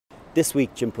This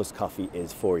week, Gym+Coffee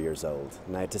is 4 years old.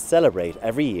 Now, to celebrate,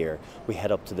 every year we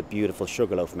head up to the beautiful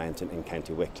Sugarloaf Mountain in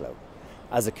County Wicklow.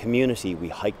 As a community, we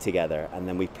hike together and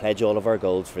then we pledge all of our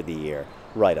goals for the year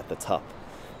right at the top.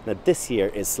 Now, this year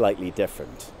is slightly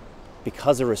different.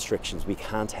 Because of restrictions, we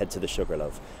can't head to the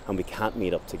Sugarloaf and we can't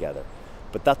meet up together.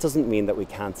 But that doesn't mean that we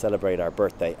can't celebrate our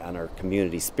birthday and our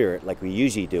community spirit like we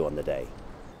usually do on the day.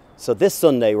 So this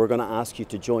Sunday, we're going to ask you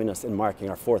to join us in marking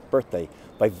our 4th birthday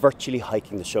by virtually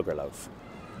hiking the Sugarloaf.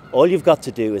 All you've got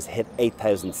to do is hit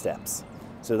 8,000 steps.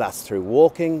 So that's through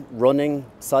walking, running,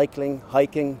 cycling,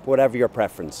 hiking, whatever your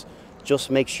preference.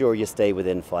 Just make sure you stay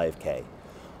within 5K.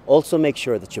 Also make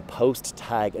sure that you post,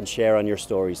 tag and share on your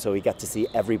stories so we get to see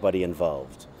everybody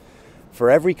involved.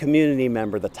 For every community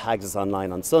member that tags us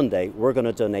online on Sunday, we're going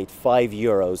to donate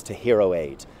 €5 to Hero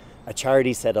Aid, a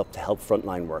charity set up to help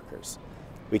frontline workers.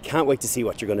 We can't wait to see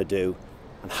what you're going to do,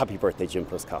 and happy birthday,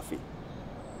 Gym+Coffee.